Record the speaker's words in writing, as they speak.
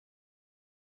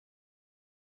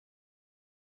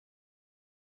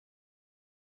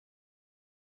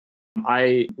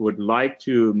I would like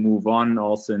to move on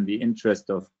also in the interest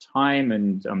of time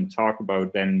and talk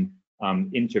about then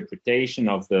interpretation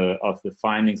of the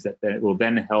findings that will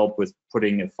then help with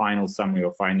putting a final summary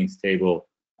or findings table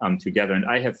together. And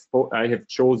I have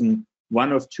chosen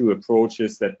one of two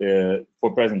approaches that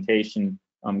for presentation,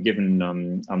 given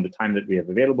the time that we have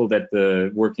available, that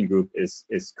the working group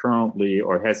is currently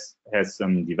or has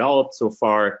developed so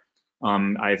far.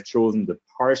 I've chosen the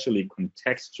partially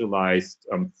contextualized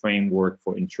framework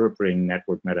for interpreting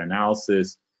network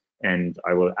meta-analysis, and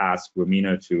I will ask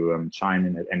Romina to chime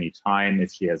in at any time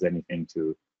if she has anything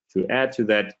to add to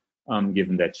that,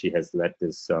 given that she has led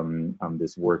this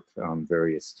this work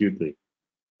very astutely.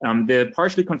 The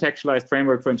partially contextualized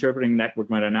framework for interpreting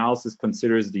network meta-analysis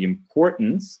considers the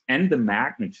importance and the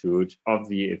magnitude of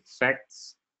the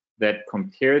effects that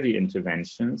compare the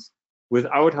interventions,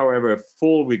 without, however, a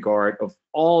full regard of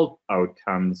all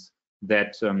outcomes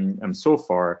that so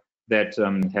far that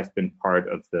have been part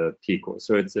of the PICO.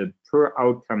 So it's a per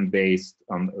outcome based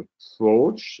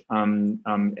approach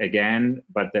again,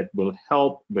 but that will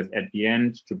help with at the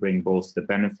end to bring both the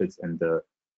benefits and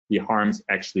the harms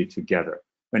actually together.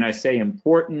 When I say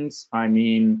importance, I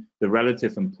mean the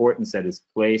relative importance that is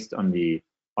placed on the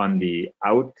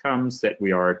outcomes that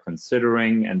we are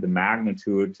considering, and the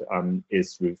magnitude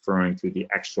is referring to the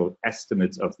actual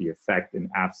estimates of the effect in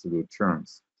absolute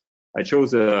terms. I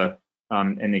chose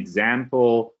an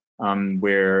example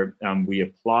where we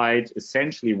applied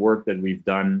essentially work that we've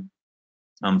done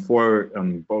for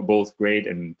both GREAT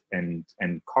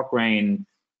and Cochrane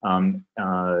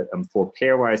for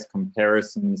pairwise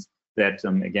comparisons that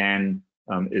again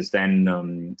is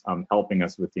then helping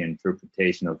us with the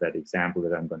interpretation of that example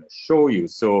that I'm going to show you.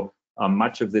 So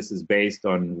much of this is based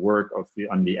on work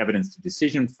on the evidence to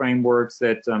decision frameworks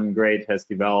that GREAT has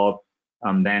developed.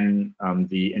 Then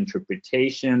the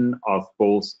interpretation of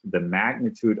both the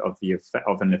magnitude of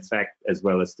an effect as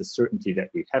well as the certainty that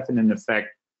we have in an effect.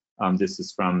 This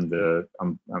is from the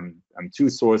two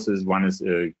sources. One is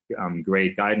a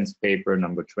GREAT guidance paper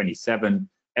number 27,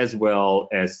 as well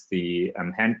as the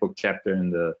handbook chapter in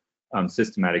the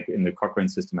Cochrane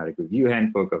Systematic Review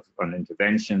Handbook on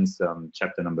Interventions,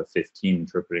 chapter number 15,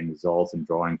 interpreting results and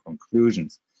drawing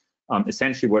conclusions.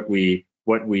 Essentially, what we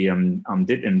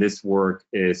did in this work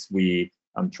is we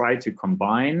tried to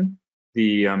combine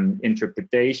the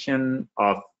interpretation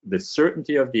of the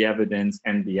certainty of the evidence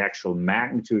and the actual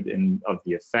magnitude of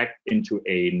the effect into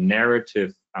a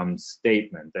narrative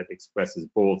statement that expresses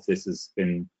both. This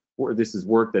is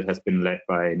work that has been led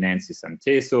by Nancy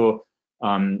Santeso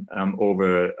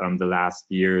over the last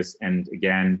years, and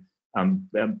again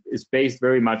is based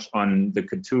very much on the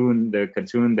cartoon that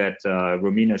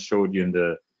Romina showed you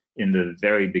in the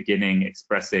very beginning,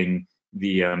 expressing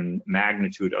the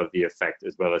magnitude of the effect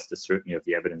as well as the certainty of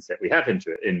the evidence that we have in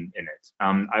it.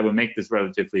 I will make this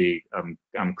relatively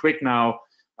quick now.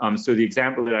 So the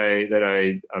example that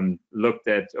I looked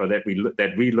at, or that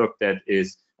we looked at,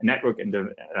 is a network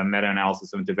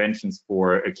meta-analysis of interventions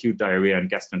for acute diarrhea and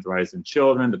gastroenteritis in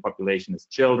children. The population is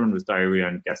children with diarrhea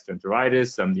and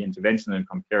gastroenteritis. The intervention and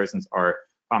comparisons are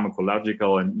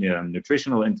pharmacological and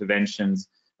nutritional interventions,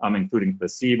 including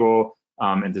placebo.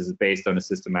 And this is based on a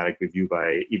systematic review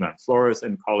by Ivan Flores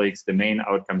and colleagues. The main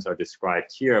outcomes are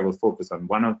described here. I will focus on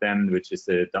one of them, which is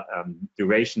the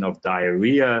duration of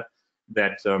diarrhea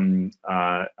that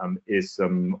is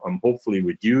hopefully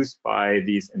reduced by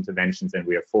these interventions, and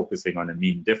we are focusing on a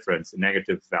mean difference. A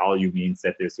negative value means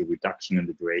that there's a reduction in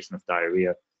the duration of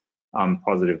diarrhea.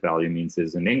 Positive value means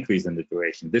there's an increase in the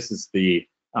duration. This is the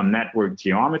network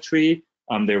geometry.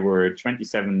 There were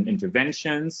 27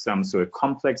 interventions, so a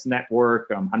complex network,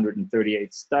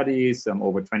 138 studies,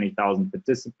 over 20,000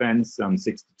 participants,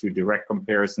 62 direct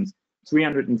comparisons,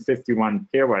 351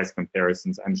 pairwise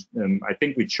comparisons. And I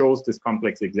think we chose this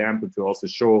complex example to also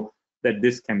show that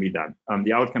this can be done.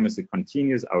 The outcome is a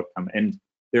continuous outcome, and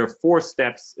there are 4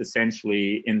 steps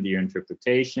essentially in the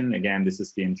interpretation. Again, this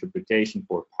is the interpretation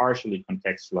for a partially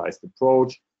contextualized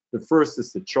approach. The first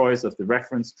is the choice of the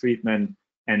reference treatment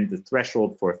and the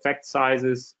threshold for effect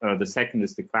sizes. The second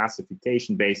is the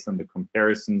classification based on the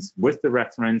comparisons with the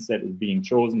reference that is being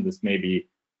chosen. This may be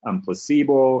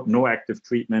placebo, no active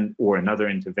treatment, or another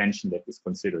intervention that is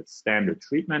considered standard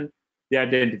treatment. The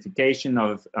identification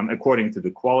of, according to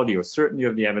the quality or certainty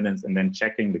of the evidence, and then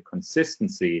checking the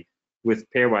consistency with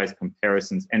pairwise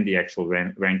comparisons and the actual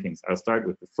rankings. I'll start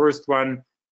with the first one.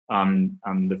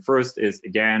 The first is,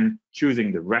 again,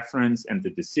 choosing the reference and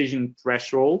the decision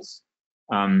thresholds.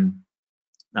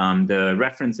 The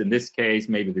reference in this case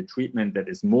may be the treatment that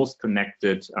is most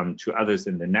connected to others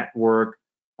in the network.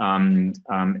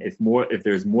 If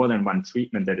there's more than one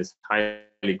treatment that is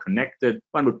highly connected,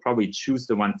 one would probably choose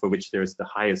the one for which there's the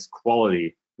highest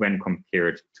quality when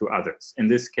compared to others. In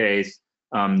this case,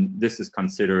 this is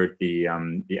considered the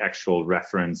actual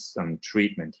reference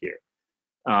treatment here.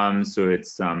 So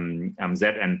it's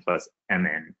Zn plus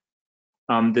Mn.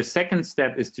 The second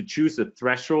step is to choose a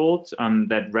threshold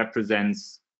that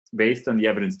represents, based on the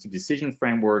evidence to decision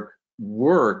framework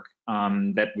work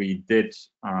that we did,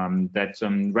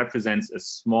 that represents a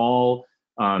small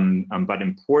but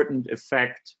important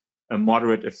effect, a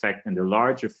moderate effect, and a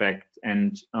large effect.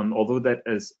 And although that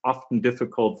is often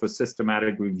difficult for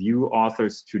systematic review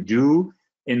authors to do,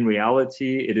 in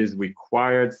reality, it is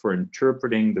required for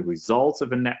interpreting the results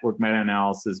of a network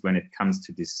meta-analysis when it comes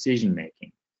to decision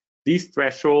making. These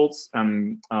thresholds,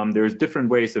 there's different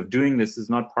ways of doing this. Is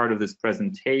not part of this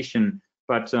presentation,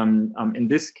 but in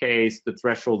this case, the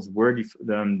thresholds were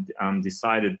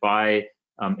decided by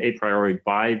a priori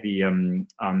by the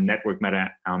network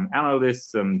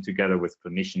meta-analysts together with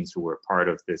clinicians who were part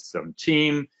of this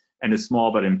team. And a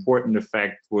small but important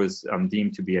effect was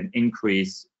deemed to be an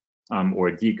increase or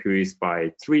a decrease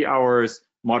by 3 hours,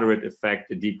 moderate effect,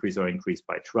 a decrease or increase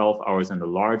by 12 hours, and a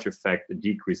large effect, a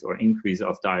decrease or increase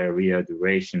of diarrhea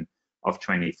duration of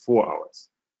 24 hours.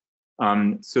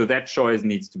 So that choice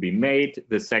needs to be made.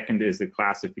 The second is a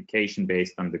classification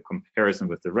based on the comparison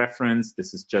with the reference.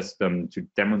 This is just to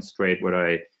demonstrate what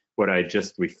I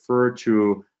just referred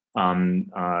to,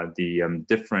 the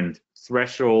different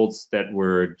thresholds that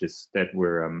were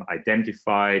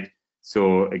identified.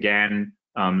 So again,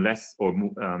 less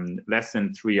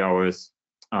than 3 hours,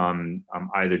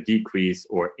 either decrease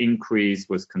or increase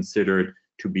was considered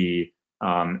to be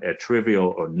a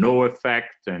trivial or no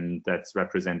effect, and that's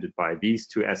represented by these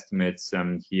two estimates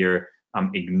here.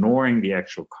 Ignoring the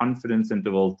actual confidence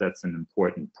intervals, that's an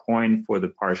important point for the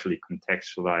partially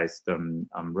contextualized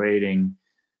rating.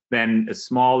 Then a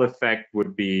small effect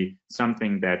would be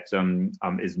something that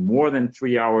is more than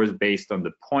 3 hours based on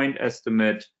the point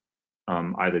estimate,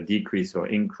 either decrease or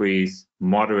increase,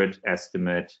 moderate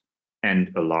estimate,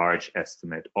 and a large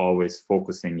estimate, always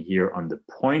focusing here on the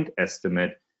point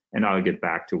estimate. And I'll get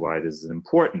back to why this is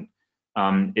important.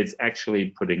 It's actually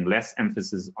putting less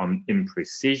emphasis on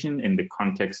imprecision in the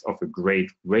context of a grade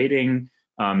rating.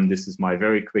 This is my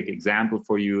very quick example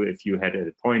for you. If you had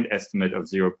a point estimate of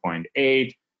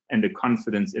 0.8 and a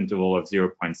confidence interval of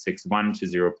 0.61 to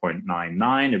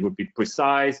 0.99, it would be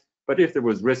precise. But if there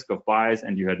was risk of bias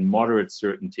and you had moderate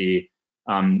certainty,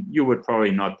 you would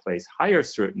probably not place higher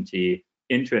certainty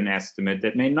into an estimate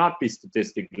that may not be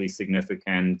statistically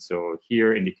significant. So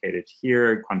here, indicated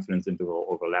here, confidence interval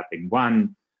overlapping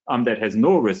 1, that has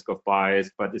no risk of bias,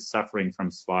 but is suffering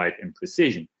from slight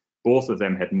imprecision. Both of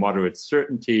them had moderate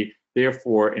certainty.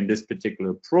 Therefore, in this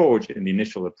particular approach, in the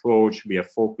initial approach, we are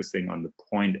focusing on the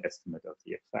point estimate of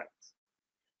the effects.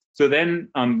 So then,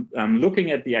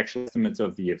 looking at the actual estimates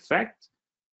of the effect,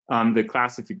 the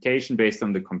classification based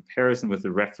on the comparison with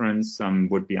the reference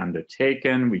would be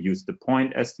undertaken. We use the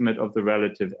point estimate of the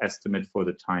relative estimate for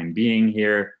the time being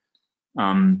here.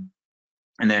 And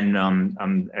then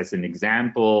as an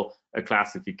example, a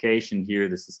classification here,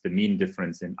 this is the mean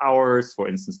difference in hours. For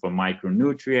instance, for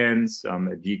micronutrients,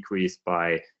 a decrease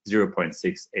by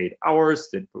 0.68 hours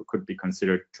that could be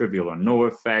considered trivial or no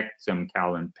effect.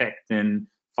 Cal and pectin,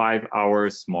 5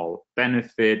 hours, small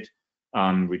benefit.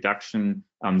 Reduction,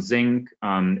 zinc,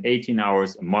 18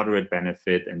 hours, a moderate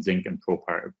benefit, and zinc and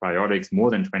probiotics, more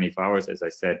than 24 hours, as I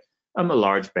said, a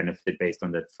large benefit based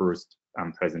on that first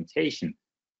presentation.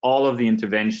 All of the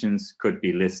interventions could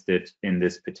be listed in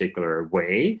this particular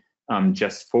way,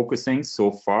 just focusing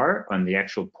so far on the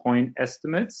actual point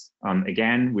estimates.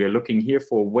 Again, we are looking here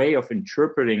for a way of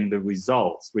interpreting the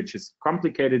results, which is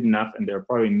complicated enough, and there are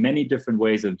probably many different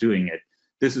ways of doing it.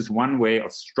 This is one way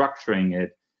of structuring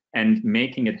it and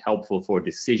making it helpful for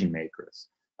decision makers.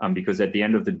 Because at the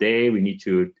end of the day, we need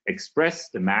to express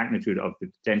the magnitude of the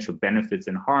potential benefits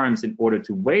and harms in order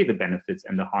to weigh the benefits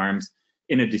and the harms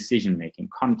in a decision-making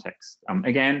context.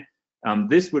 Again,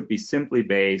 this would be simply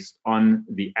based on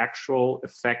the actual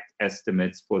effect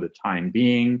estimates for the time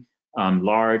being,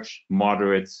 large,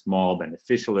 moderate, small,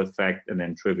 beneficial effect, and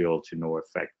then trivial to no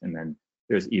effect. And then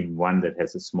there's even one that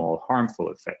has a small harmful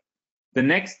effect. The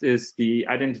next is the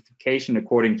identification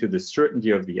according to the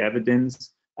certainty of the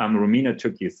evidence. Romina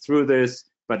took you through this,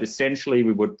 but essentially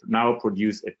we would now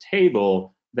produce a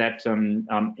table that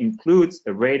includes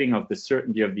a rating of the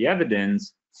certainty of the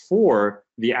evidence for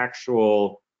the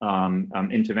actual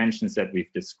interventions that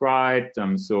we've described.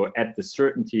 So at the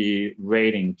certainty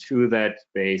rating to that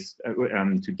based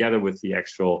together with the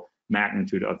actual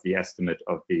magnitude of the estimate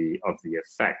of the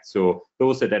effect. So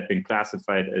those that had been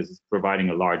classified as providing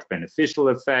a large beneficial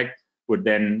effect would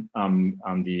then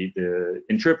the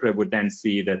interpreter would then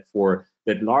see that for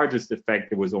that largest effect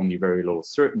there was only very low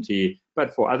certainty,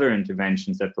 but for other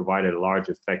interventions that provided a large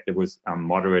effect there was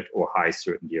moderate or high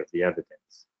certainty of the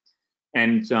evidence.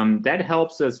 And that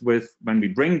helps us with, when we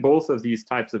bring both of these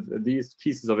types of these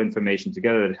pieces of information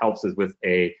together, it helps us with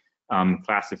a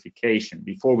classification.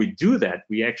 Before we do that,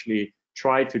 we actually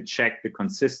try to check the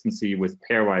consistency with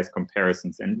pairwise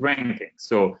comparisons and rankings.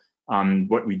 So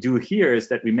what we do here is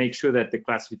that we make sure that the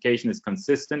classification is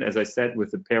consistent, as I said,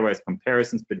 with the pairwise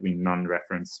comparisons between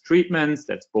non-reference treatments.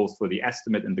 That's both for the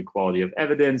estimate and the quality of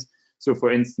evidence. So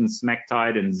for instance,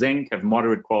 smectide and zinc have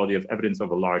moderate quality of evidence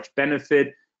of a large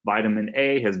benefit. Vitamin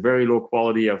A has very low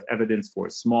quality of evidence for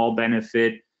a small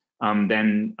benefit.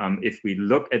 Then if we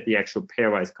look at the actual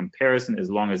pairwise comparison, as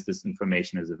long as this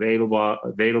information is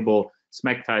available,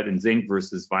 smectide and zinc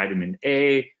versus vitamin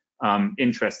A,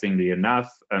 interestingly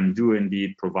enough, do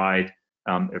indeed provide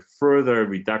a further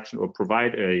reduction, or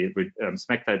provide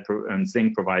smectide and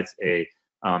zinc provides a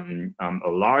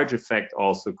large effect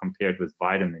also compared with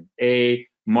vitamin A,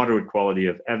 moderate quality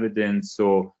of evidence.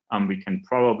 So we can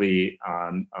probably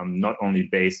not only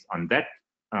based on that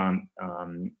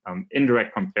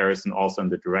indirect comparison, also on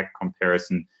the direct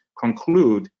comparison,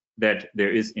 conclude that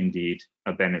there is indeed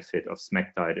a benefit of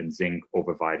smectide and zinc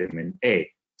over vitamin A.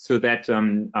 So that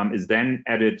is then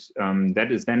added,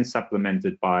 that is then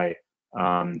supplemented by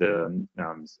the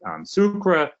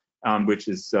sucra, which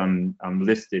is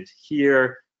listed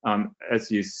here.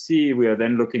 As you see, we are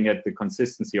then looking at the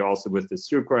consistency also with the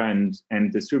sucra,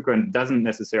 and the sucra doesn't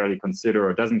necessarily consider,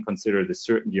 or doesn't consider, the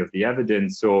certainty of the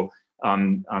evidence. So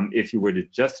if you were to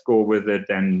just go with it,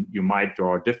 then you might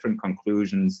draw different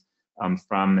conclusions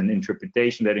from an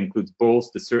interpretation that includes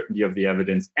both the certainty of the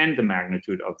evidence and the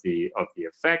magnitude of the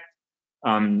effect.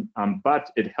 But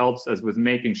it helps us with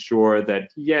making sure that,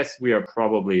 yes, we are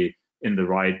probably in the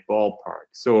right ballpark.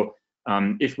 So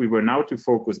if we were now to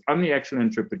focus on the actual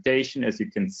interpretation, as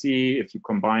you can see, if you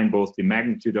combine both the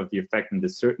magnitude of the effect and the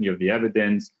certainty of the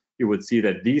evidence, you would see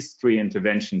that these three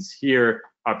interventions here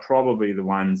are probably the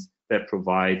ones that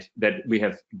provide, that we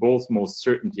have both most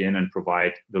certainty in and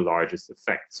provide the largest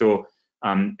effect. So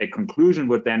a conclusion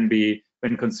would then be,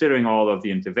 when considering all of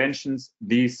the interventions,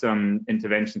 these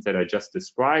interventions that I just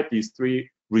described, these three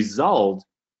result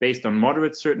based on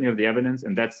moderate certainty of the evidence,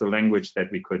 and that's the language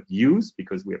that we could use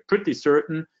because we are pretty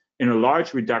certain, in a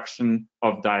large reduction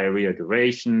of diarrhea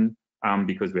duration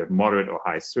because we have moderate or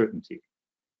high certainty.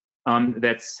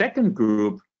 That second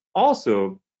group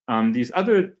also, these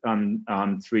other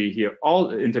three here,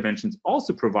 all interventions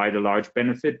also provide a large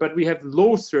benefit, but we have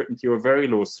low certainty or very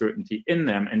low certainty in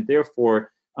them, and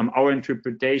therefore our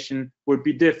interpretation would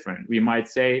be different. We might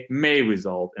say may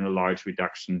result in a large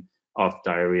reduction of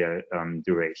diarrhea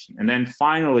duration. And then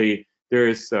finally,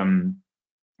 there's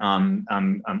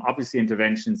obviously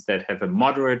interventions that have a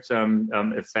moderate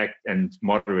effect and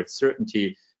moderate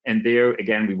certainty. And there,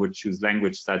 again, we would choose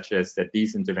language such as that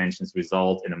these interventions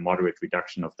result in a moderate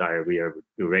reduction of diarrhea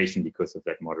duration because of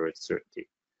that moderate certainty.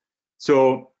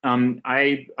 So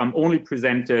I only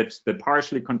presented the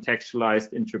partially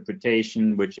contextualized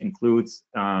interpretation, which includes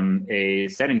a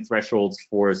setting thresholds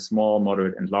for small,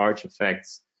 moderate, and large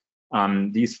effects.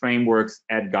 These frameworks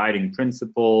add guiding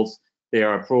principles. They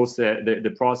are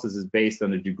the process is based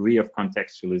on a degree of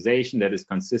contextualization that is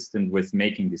consistent with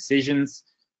making decisions.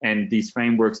 And these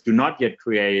frameworks do not yet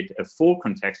create a full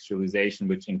contextualization,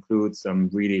 which includes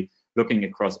really looking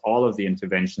across all of the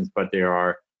interventions, but they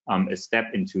are a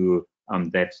step into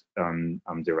that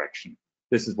direction.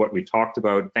 This is what we talked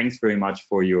about. Thanks very much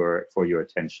for your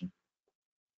attention.